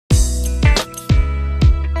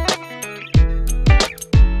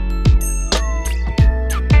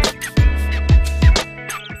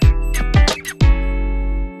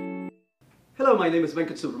name is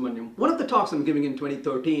VenkatSubramaniam. One of the talks I'm giving in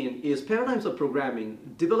 2013 is Paradigms of Programming,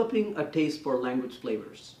 Developing a Taste for Language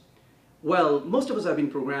Flavors. Well, most of us have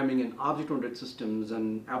been programming in object-oriented systems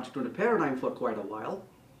and object-oriented paradigm for quite a while,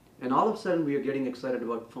 and all of a sudden we are getting excited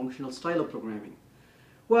about functional style of programming.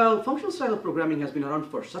 Well, functional style of programming has been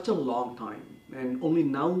around for such a long time, and only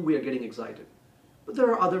now we are getting excited. But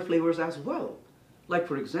there are other flavors as well. Like,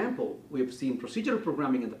 for example, we've seen procedural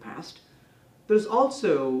programming in the past. There's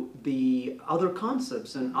also the other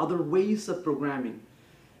concepts and other ways of programming.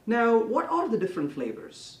 Now, what are the different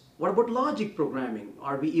flavors? What about logic programming?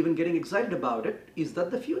 Are we even getting excited about it? Is that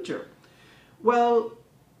the future? Well,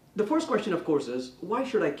 the first question, of course, is why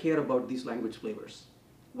should I care about these language flavors?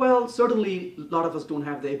 Well, certainly a lot of us don't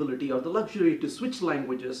have the ability or the luxury to switch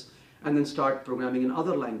languages and then start programming in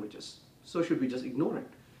other languages. So should we just ignore it?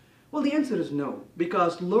 Well, the answer is no,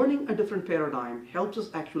 because learning a different paradigm helps us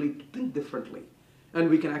actually think differently, and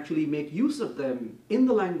we can actually make use of them in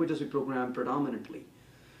the languages we program predominantly.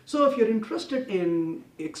 So if you're interested in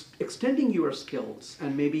extending your skills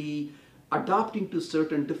and maybe adapting to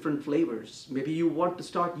certain different flavors, maybe you want to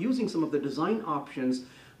start using some of the design options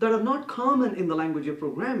that are not common in the language you're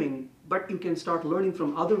programming, but you can start learning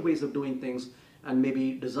from other ways of doing things and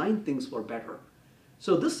maybe design things for better.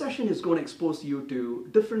 So this session is going to expose you to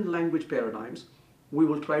different language paradigms. We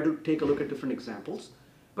will try to take a look at different examples,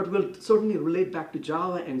 but we'll certainly relate back to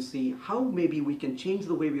Java and see how maybe we can change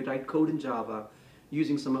the way we write code in Java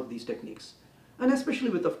using some of these techniques. And especially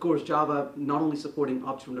with, of course, Java not only supporting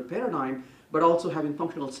object-oriented paradigm, but also having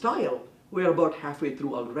functional style, we're about halfway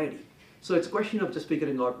through already. So it's a question of just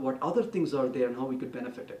figuring out what other things are there and how we could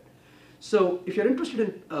benefit it. So if you're interested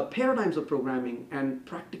in paradigms of programming and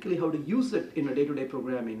practically how to use it in a day-to-day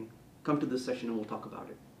programming, come to this session and we'll talk about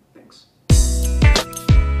it. Thanks.